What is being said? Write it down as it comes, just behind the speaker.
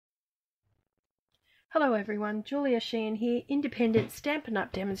Hello everyone, Julia Sheehan here, independent Stampin'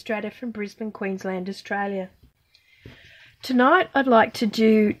 Up demonstrator from Brisbane, Queensland, Australia. Tonight I'd like to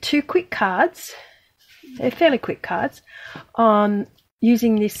do two quick cards, they're fairly quick cards, on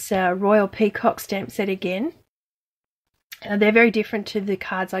using this Royal Peacock stamp set again. They're very different to the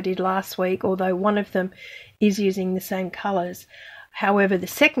cards I did last week, although one of them is using the same colours. However, the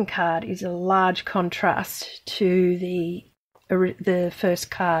second card is a large contrast to the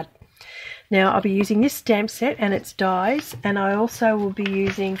first card. Now I'll be using this stamp set and its dies, and I also will be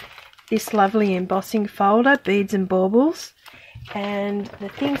using this lovely embossing folder, beads and baubles. And the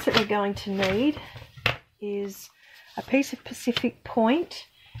things that we're going to need is a piece of Pacific Point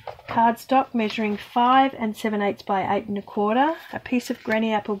cardstock measuring 5 7/8 by 8 1/4, a piece of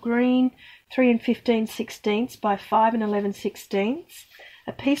Granny Apple Green 3 15/16 by 5 11/16,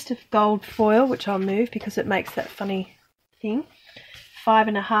 a piece of gold foil, which I'll move because it makes that funny thing, 5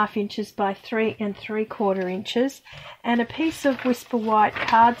 1/2 inches by 3 3/4 inches, and a piece of Whisper White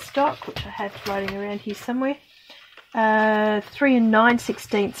cardstock, which I have floating around here somewhere, 3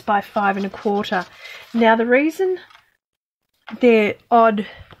 9/16 by 5 1/4. Now the reason they're odd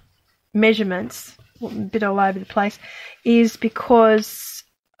measurements, a bit all over the place, is because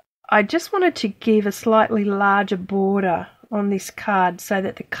I just wanted to give a slightly larger border on this card so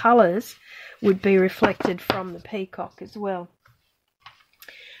that the colours would be reflected from the peacock as well.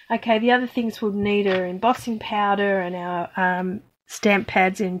 Okay, the other things we'll need are embossing powder and our stamp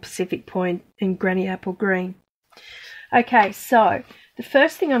pads in Pacific Point and Granny Apple Green. Okay, so the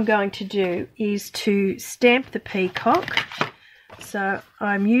first thing I'm going to do is to stamp the peacock. So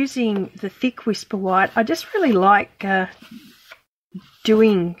I'm using the thick Whisper White. I just really like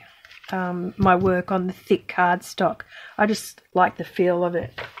doing my work on the thick cardstock. I just like the feel of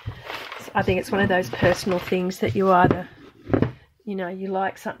it. I think it's one of those personal things that you either, you know, you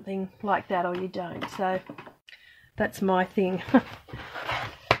like something like that or you don't. So that's my thing.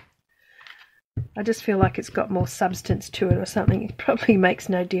 I just feel like it's got more substance to it or something. It probably makes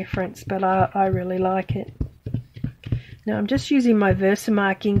no difference, but I really like it. Now I'm just using my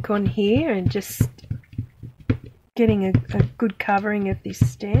Versamark ink on here and just getting a good covering of this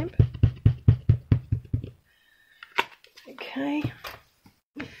stamp. Okay.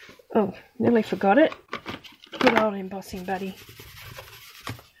 Oh, nearly forgot it. Good old embossing buddy.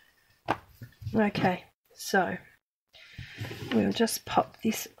 Okay, so we'll just pop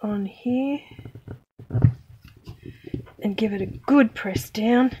this on here and give it a good press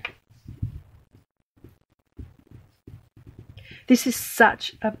down. This is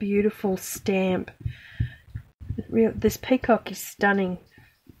such a beautiful stamp. This peacock is stunning.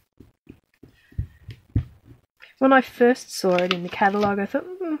 When I first saw it in the catalogue, I thought,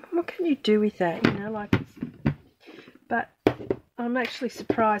 what can you do with that? You know, like, but I'm actually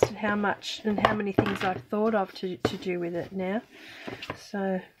surprised at how much and how many things I've thought of to do with it now.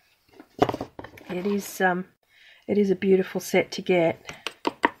 So it is a beautiful set to get.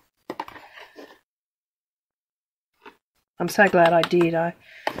 I'm so glad I did. I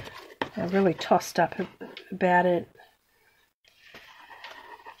really tossed up about it,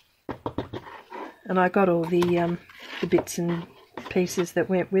 and I got all the bits and pieces that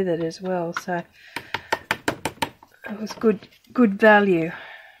went with it as well. So it was good value.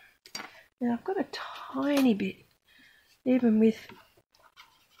 Now I've got a tiny bit, even with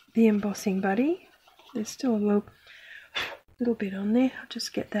the embossing buddy. There's still a little bit on there. I'll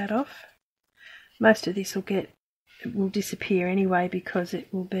just get that off. Most of this will disappear anyway because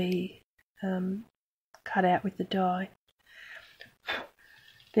it will be cut out with the die.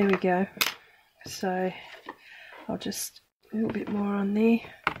 There we go. So I'll just a little bit more on there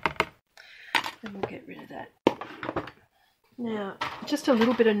and we'll get rid of that. Now just a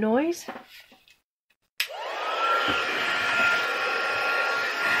little bit of noise.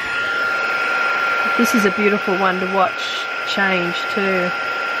 This is a beautiful one to watch change too.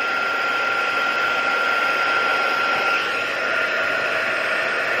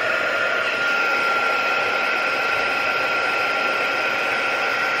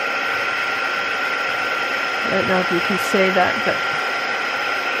 I don't know if you can see that, but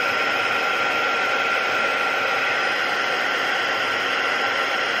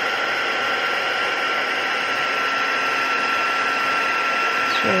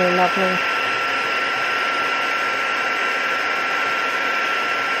it's really lovely.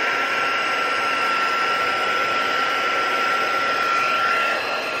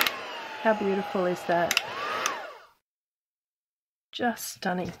 How beautiful is that? Just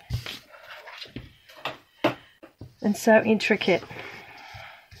stunning. And so intricate.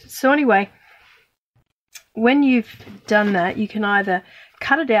 So anyway, when you've done that, you can either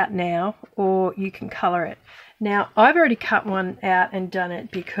cut it out now, or you can colour it. Now, I've already cut one out and done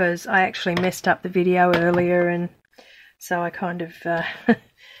it because I actually messed up the video earlier, and so I kind of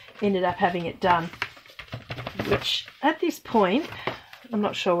ended up having it done, which at this point, I'm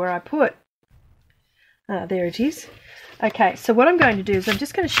not sure where I put. There it is. Okay, so what I'm going to do is I'm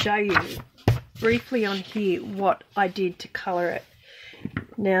just going to show you briefly on here what I did to colour it.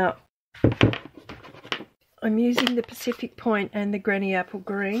 Now, I'm using the Pacific Point and the Granny Apple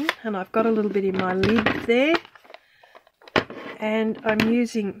Green, and I've got a little bit in my lid there. And I'm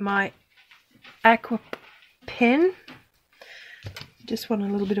using my aqua pen. Just want a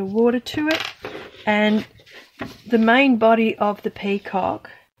little bit of water to it. And the main body of the Peacock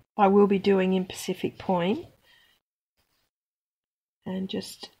I will be doing in Pacific Point. And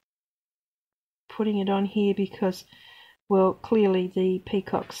just putting it on here because, well, clearly the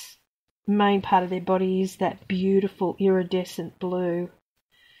Peacock's main part of their body is that beautiful iridescent blue,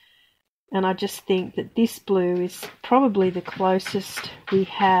 and I just think that this blue is probably the closest we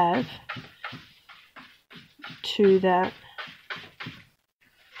have to that.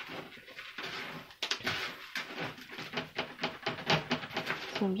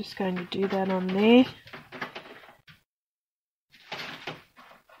 So I'm just going to do that on there.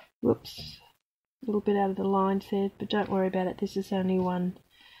 Whoops, a little bit out of the lines there, but don't worry about it. This is only one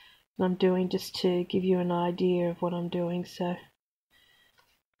I'm doing just to give you an idea of what I'm doing, so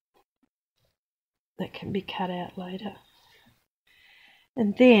that can be cut out later.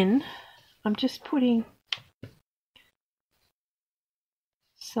 And then I'm just putting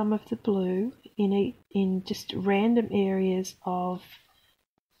some of the blue in just random areas of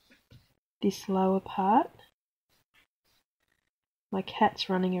this lower part. My cat's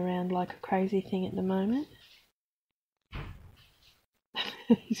running around like a crazy thing at the moment.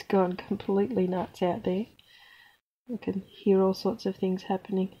 He's gone completely nuts out there. I can hear all sorts of things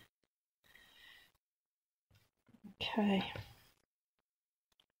happening. Okay.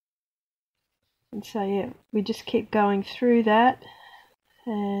 And so yeah, we just keep going through that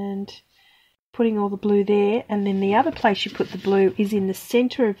and putting all the blue there, and then the other place you put the blue is in the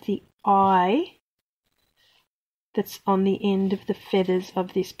centre of the eye that's on the end of the feathers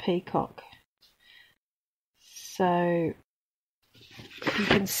of this peacock. So you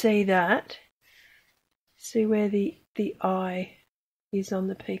can see that. See where the eye is on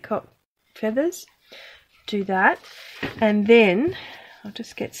the peacock feathers? Do that. And then I'll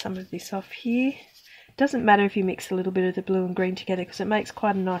just get some of this off here. It doesn't matter if you mix a little bit of the blue and green together because it makes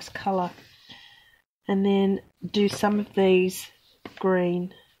quite a nice colour. And then do some of these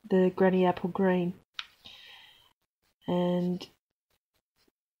green, the Granny Apple Green. And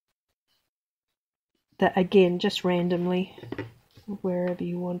that again, just randomly, wherever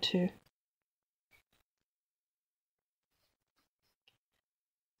you want to.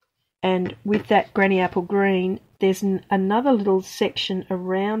 And with that Granny Apple Green, there's another little section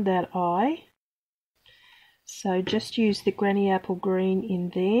around that eye. So just use the Granny Apple Green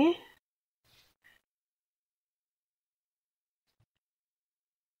in there.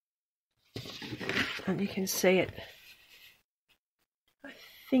 And you can see it. I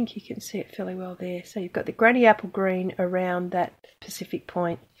think you can see it fairly well there. So you've got the Granny Apple Green around that Pacific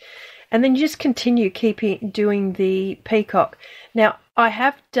Point. And then you just continue doing the peacock. Now, I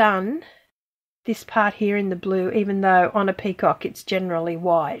have done this part here in the blue, even though on a peacock it's generally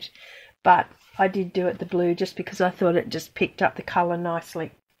white. But I did do it the blue just because I thought it just picked up the colour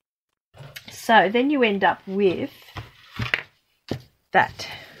nicely. So then you end up with that.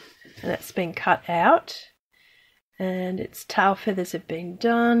 And that's been cut out. And its tail feathers have been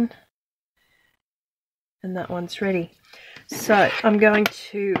done. And that one's ready. So I'm going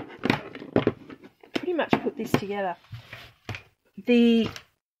to pretty much put this together. The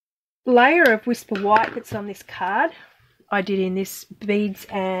layer of Whisper White that's on this card, I did in this Beads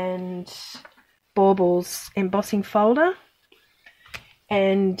and Baubles embossing folder.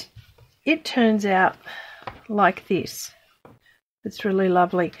 And it turns out like this. It's really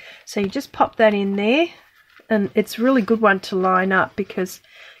lovely. So you just pop that in there, and it's a really good one to line up because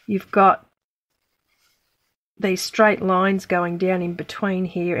you've got these straight lines going down in between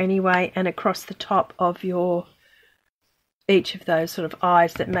here anyway, and across the top of each of those sort of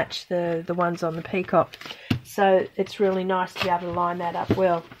eyes that match the ones on the peacock. So it's really nice to be able to line that up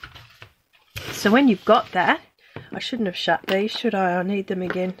well. So when you've got that, I shouldn't have shut these, should I? I need them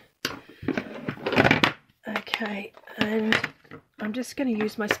again. Okay, and I'm just going to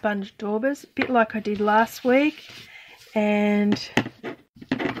use my sponge daubers, a bit like I did last week. And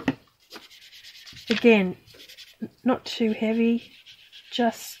again, not too heavy,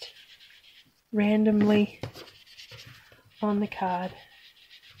 just randomly on the card.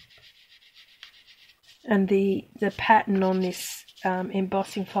 And the pattern on this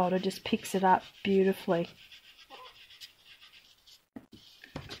embossing folder just picks it up beautifully.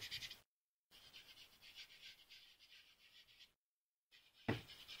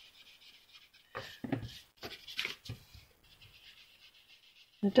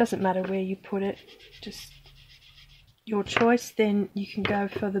 It doesn't matter where you put it, just your choice. Then you can go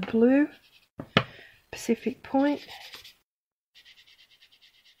for the blue Pacific Point.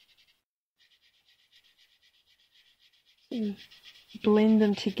 And blend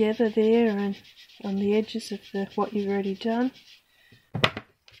them together there and on the edges of what you've already done.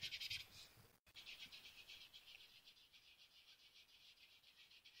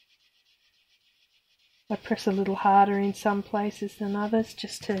 I press a little harder in some places than others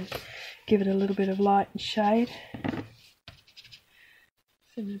just to give it a little bit of light and shade.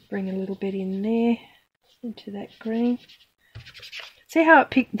 So bring a little bit in there into that green. See how it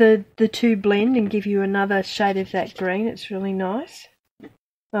picked the two blend and give you another shade of that green? It's really nice.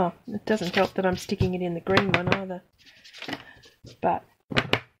 Oh, it doesn't help that I'm sticking it in the green one either. But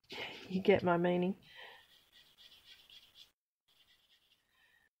you get my meaning.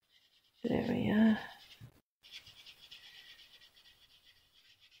 There we are.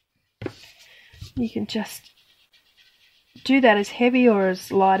 You can just do that as heavy or as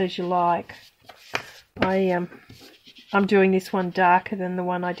light as you like. I'm doing this one darker than the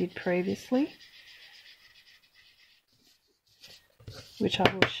one I did previously, which I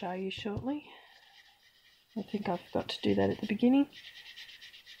will show you shortly. I think I forgot to do that at the beginning,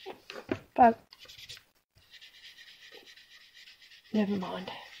 but never mind.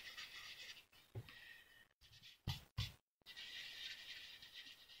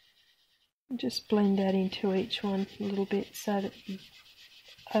 Just blend that into each one a little bit so that you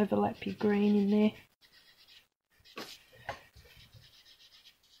overlap your green in there.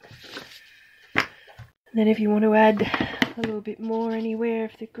 And then if you want to add a little bit more anywhere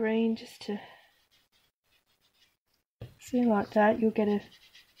of the green, just to see like that, you'll get a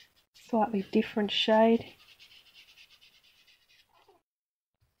slightly different shade.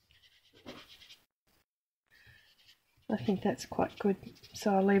 I think that's quite good,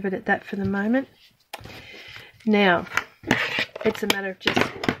 so I'll leave it at that for the moment. Now, it's a matter of just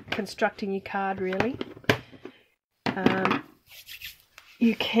constructing your card, really.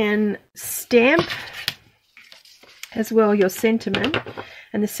 You can stamp as well your sentiment,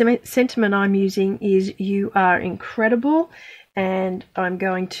 and the sentiment I'm using is "You Are Incredible," and I'm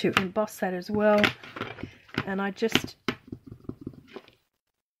going to emboss that as well. And I just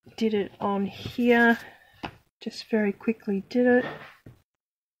did it on here. Just very quickly did it,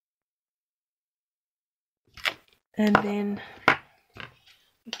 and then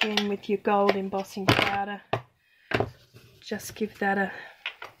again with your gold embossing powder, just give that a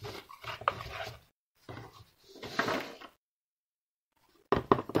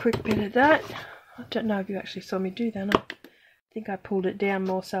quick bit of that. I don't know if you actually saw me do that. I think I pulled it down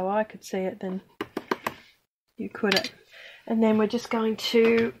more so I could see it than you could. And then we're just going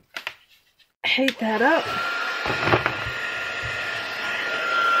to heat that up.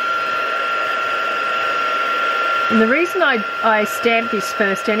 And the reason I stamp this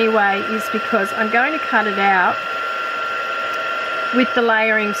first anyway is because I'm going to cut it out with the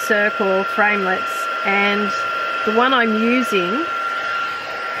layering circle framelits, and the one I'm using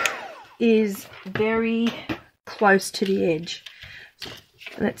is very close to the edge.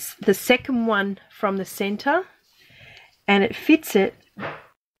 And it's the second one from the center, and it fits it,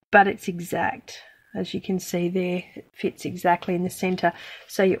 but it's exact. As you can see there, it fits exactly in the center,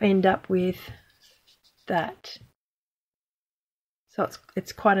 so you end up with that. So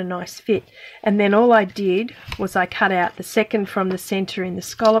it's quite a nice fit. And then all I did was I cut out the second from the center in the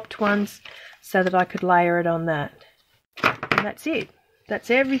scalloped ones so that I could layer it on that. And that's it. That's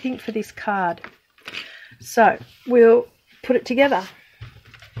everything for this card. So we'll put it together.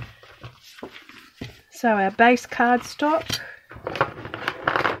 So our base cardstock,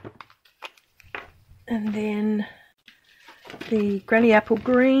 and then the Granny Apple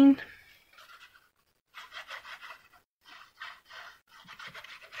Green,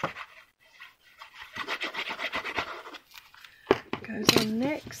 goes on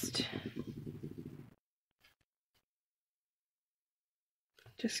next.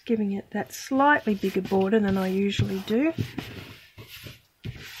 Just giving it that slightly bigger border than I usually do.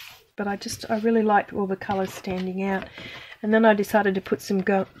 But I really liked all the colours standing out. And then I decided to put some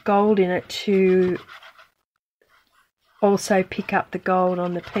gold in it to also pick up the gold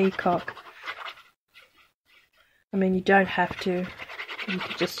on the Peacock. I mean, you don't have to. You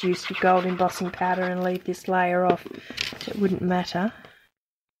could just use your gold embossing powder and leave this layer off. It wouldn't matter.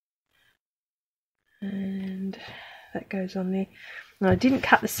 And that goes on there. And I didn't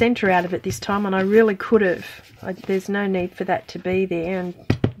cut the centre out of it this time, and I really could have. There's no need for that to be there, and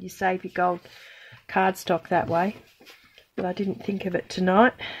you save your gold cardstock that way. But I didn't think of it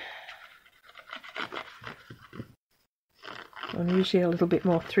tonight. I'm usually a little bit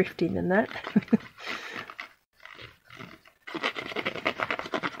more thrifty than that.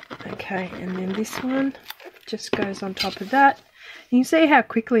 Okay, and then this one just goes on top of that. You can see how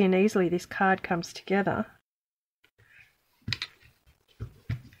quickly and easily this card comes together.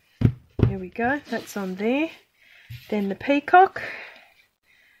 There we go, that's on there. Then the peacock.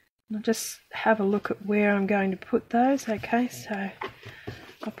 I'll just have a look at where I'm going to put those. Okay, so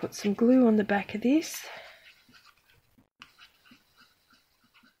I'll put some glue on the back of this.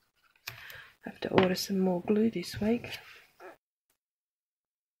 I have to order some more glue this week.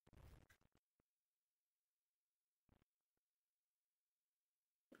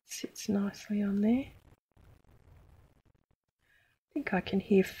 Sits nicely on there. I think I can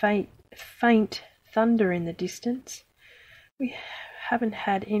hear faint thunder in the distance. We haven't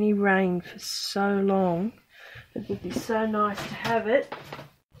had any rain for so long. It would be so nice to have it.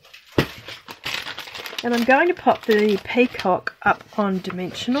 And I'm going to pop the peacock up on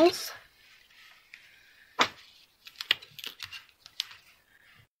dimensionals.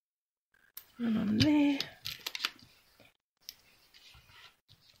 And on there.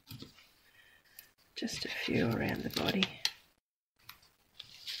 Just a few around the body.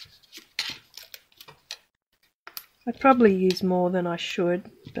 I'd probably use more than I should,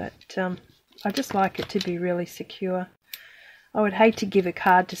 but I just like it to be really secure. I would hate to give a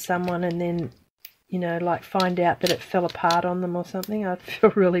card to someone and then, you know, like find out that it fell apart on them or something. I'd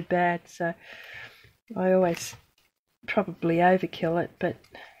feel really bad, so I always probably overkill it, but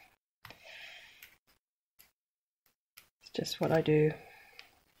it's just what I do.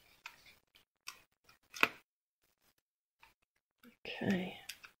 Okay.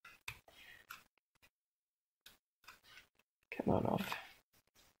 Come on off.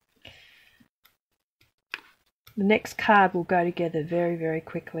 The next card will go together very, very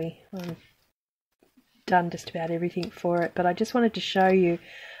quickly. I've done just about everything for it, but I just wanted to show you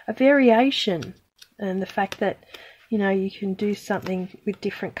a variation and the fact that, you know, you can do something with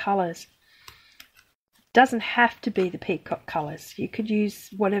different colours. It doesn't have to be the peacock colours. You could use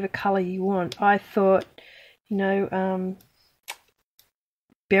whatever colour you want. I thought, you know,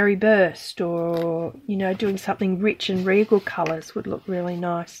 berry burst, or, you know, doing something rich and regal colours would look really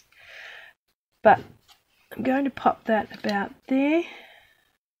nice. But I'm going to pop that about there.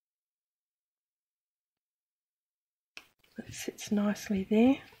 That sits nicely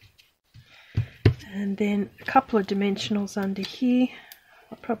there. And then a couple of dimensionals under here.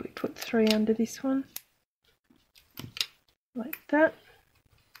 I'll probably put 3 under this one. Like that.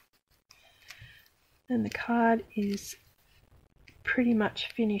 And the card is pretty much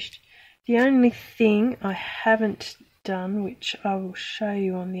finished. The only thing I haven't done, which I will show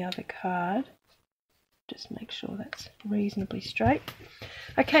you on the other card, just make sure that's reasonably straight.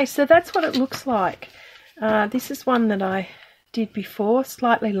 Okay, so that's what it looks like. This is one that I did before,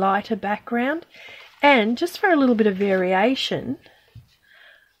 slightly lighter background, and just for a little bit of variation,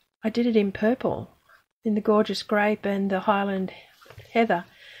 I did it in purple, in the gorgeous grape and the Highland heather,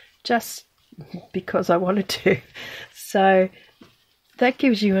 just because I wanted to. So that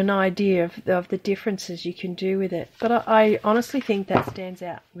gives you an idea of the differences you can do with it. But I honestly think that stands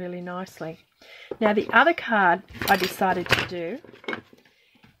out really nicely. Now the other card I decided to do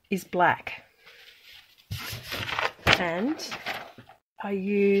is black. And I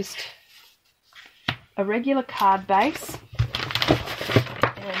used a regular card base.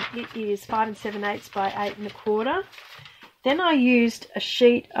 And it is 5 7/8 by 8 1/4. Then I used a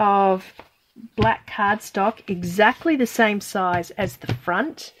sheet of black cardstock, exactly the same size as the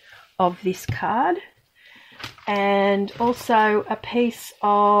front of this card, and also a piece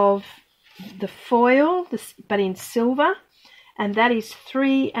of the foil, but in silver, and that is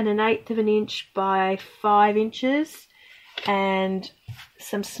 3 1/8 inch by 5 inches, and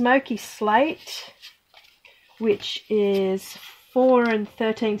some smoky slate, which is 4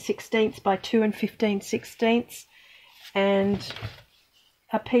 13/16 by 2 15/16, and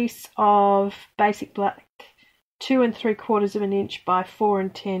a piece of basic black 2 3/4 inch by 4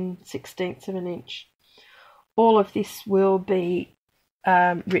 10/16 inch. All of this will be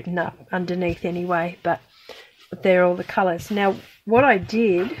written up underneath anyway, but they're all the colours. Now what I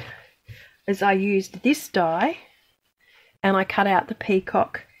did is I used this die and I cut out the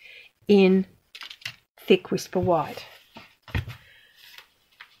peacock in thick whisper white,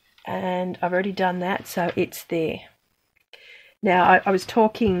 and I've already done that, so it's there. Now, I was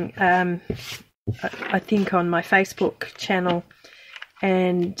talking I think on my Facebook channel,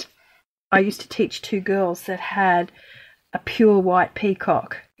 and I used to teach 2 girls that had a pure white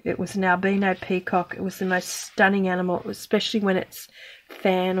peacock. It was an albino peacock. It was the most stunning animal, especially when its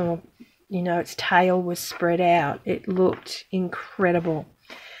fan, or you know, its tail was spread out. It looked incredible.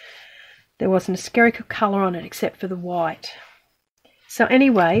 There wasn't a spherical colour on it except for the white. So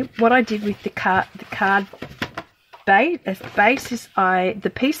anyway, what I did with the card base is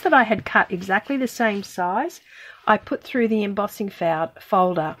the piece that I had cut exactly the same size, I put through the embossing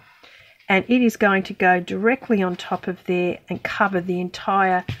folder, and it is going to go directly on top of there and cover the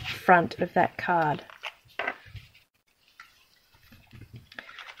entire front of that card.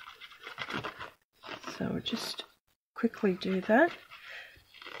 So we'll just quickly do that.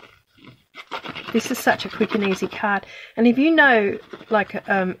 This is such a quick and easy card, and if you know, like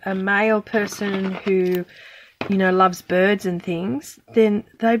a male person who, you know, loves birds and things, then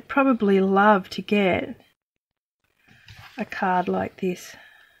they'd probably love to get a card like this.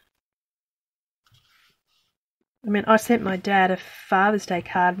 I mean, I sent my dad a Father's Day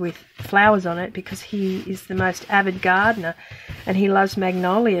card with flowers on it because he is the most avid gardener and he loves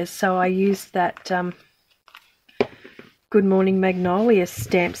magnolias, so I used that Good Morning Magnolia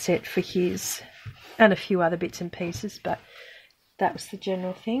stamp set for his, and a few other bits and pieces, but that was the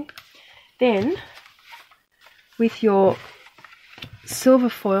general thing. Then, with your silver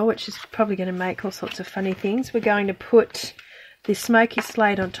foil, which is probably going to make all sorts of funny things, we're going to put the smoky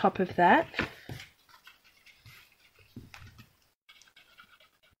slate on top of that.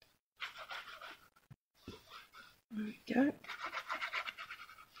 There we go.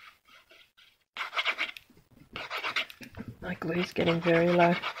 My glue's getting very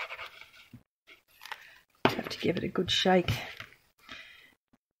low. Have to give it a good shake.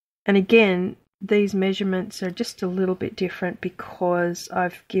 And again, these measurements are just a little bit different because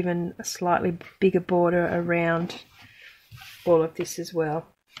I've given a slightly bigger border around all of this as well.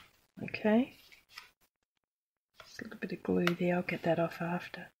 Okay. Just a little bit of glue there, I'll get that off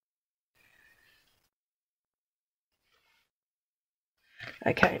after.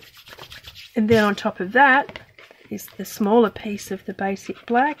 Okay, and then on top of that is the smaller piece of the basic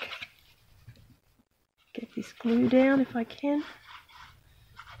black. Get this glue down if I can.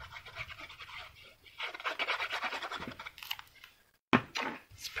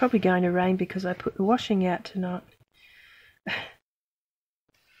 It's probably going to rain because I put the washing out tonight.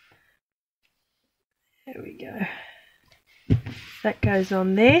 There we go. That goes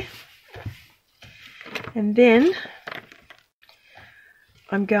on there. And then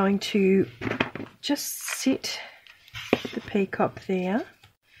I'm going to just sit the peacock there.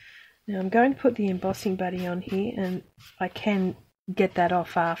 Now I'm going to put the embossing buddy on here, and I can get that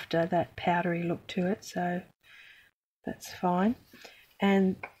off after, that powdery look to it, so that's fine.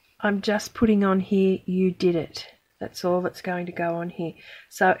 And I'm just putting on here, "You did it." That's all that's going to go on here.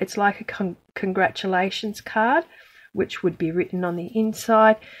 So it's like a congratulations card, which would be written on the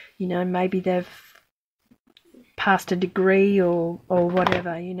inside. You know, maybe they've passed a degree or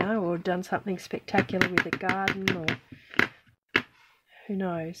whatever, you know, or done something spectacular with a garden, or who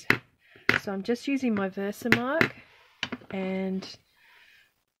knows. So I'm just using my Versamark, and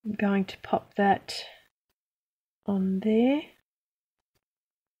I'm going to pop that on there,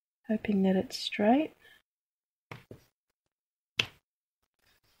 hoping that it's straight.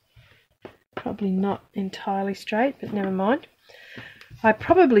 Probably not entirely straight, but never mind. I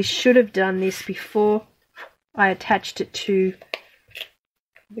probably should have done this before I attached it to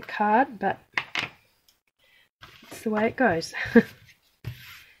the card, but it's the way it goes.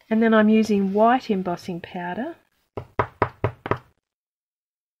 And then I'm using white embossing powder.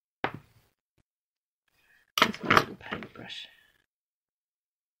 Here's my little paintbrush.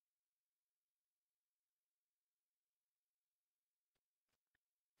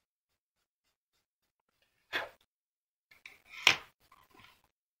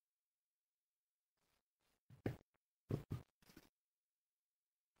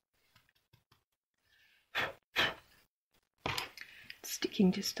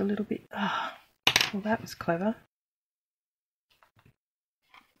 Sticking just a little bit. Oh, well, that was clever.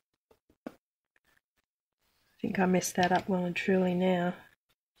 I think I messed that up well and truly now.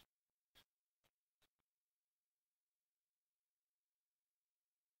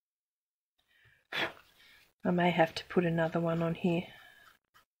 I may have to put another one on here.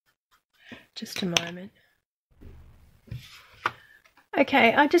 Just a moment.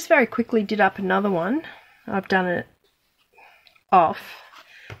 Okay, I just very quickly did up another one. I've done it off,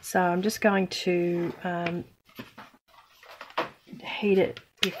 so I'm just going to heat it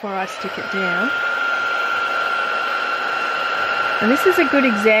before I stick it down. And this is a good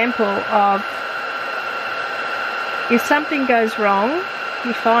example of if something goes wrong,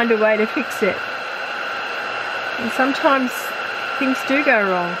 you find a way to fix it. And sometimes things do go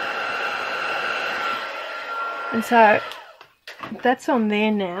wrong. And so that's on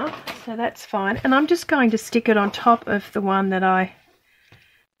there now, so that's fine. And I'm just going to stick it on top of the one that I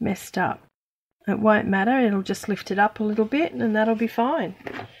messed up. It won't matter, it'll just lift it up a little bit and that'll be fine.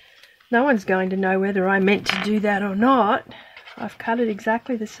 No one's going to know whether I meant to do that or not. I've cut it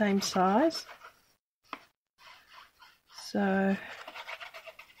exactly the same size. So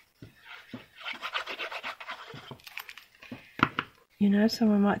you know,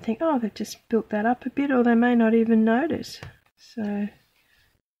 someone might think, oh, they've just built that up a bit, or they may not even notice. So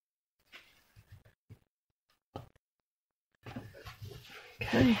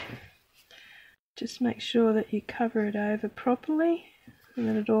okay, just make sure that you cover it over properly and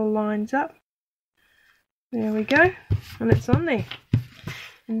that it all lines up. There we go, and it's on there.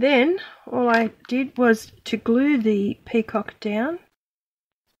 And then all I did was to glue the peacock down,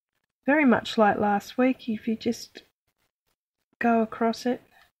 very much like last week. If you just go across it,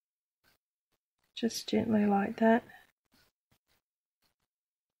 just gently like that,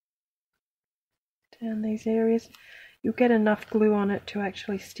 down these areas, you'll get enough glue on it to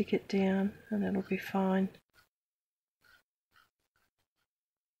actually stick it down and it'll be fine.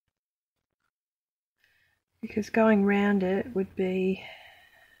 Because going round it would be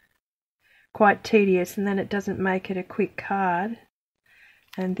quite tedious, and then it doesn't make it a quick card,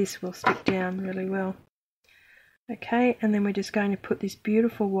 and this will stick down really well. Okay, and then we're just going to put this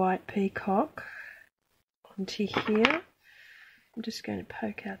beautiful white peacock onto here. I'm just going to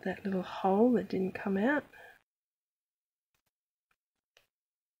poke out that little hole that didn't come out.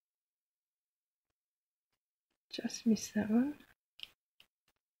 Just missed that one.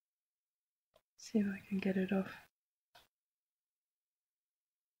 See if I can get it off.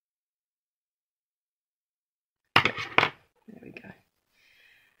 There we go.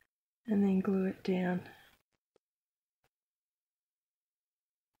 And then glue it down.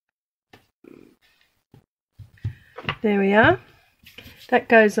 There we are. That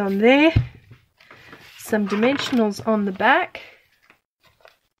goes on there. Some dimensionals on the back.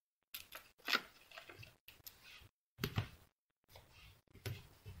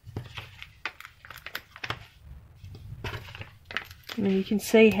 And you can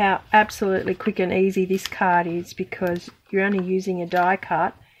see how absolutely quick and easy this card is, because you're only using a die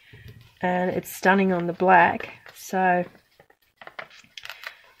cut and it's stunning on the black. So,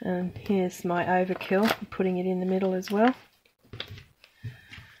 and here's my overkill, I'm putting it in the middle as well.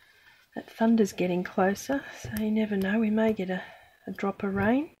 That thunder's getting closer, so you never know, we may get a drop of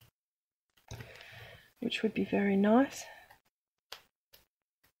rain, which would be very nice.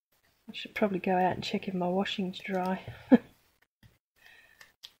 I should probably go out and check if my washing's dry.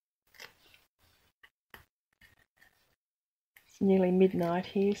 It's nearly midnight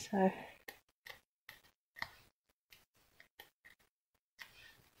here, so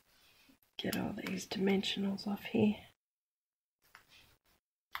get all these dimensionals off here.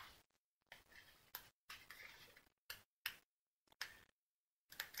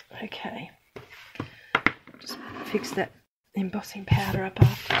 Okay, just fix that embossing powder up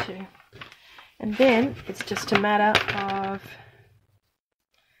after too. And then it's just a matter of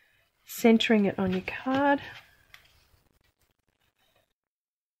centering it on your card.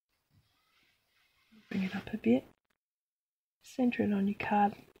 Bring it up a bit. Center it on your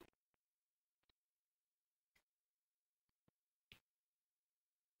card.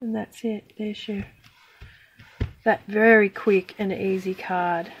 And that's it. There's your that very quick and easy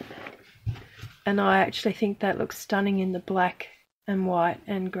card. And I actually think that looks stunning in the black and white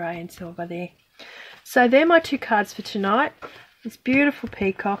and grey and silver there. So they're my two cards for tonight. This beautiful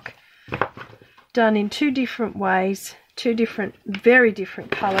peacock done in two different ways, two different, very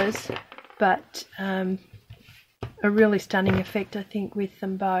different colours, but a really stunning effect, I think, with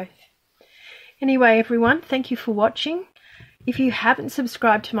them both. Anyway, everyone, thank you for watching. If you haven't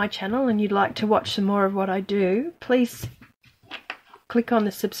subscribed to my channel and you'd like to watch some more of what I do, please click on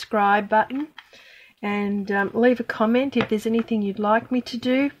the subscribe button and leave a comment. If there's anything you'd like me to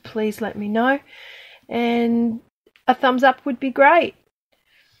do, please let me know. And a thumbs up would be great.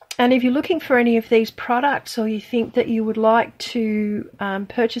 And if you're looking for any of these products, or you think that you would like to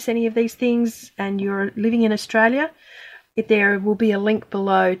purchase any of these things and you're living in Australia, there will be a link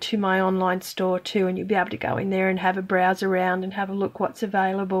below to my online store too, and you'll be able to go in there and have a browse around and have a look what's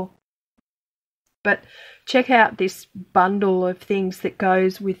available. But check out this bundle of things that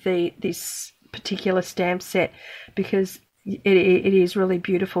goes with this particular stamp set, because it is really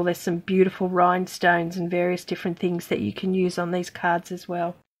beautiful. There's some beautiful rhinestones and various different things that you can use on these cards as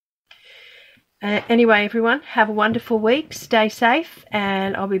well. Anyway, everyone, have a wonderful week. Stay safe,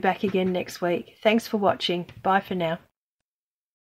 and I'll be back again next week. Thanks for watching. Bye for now.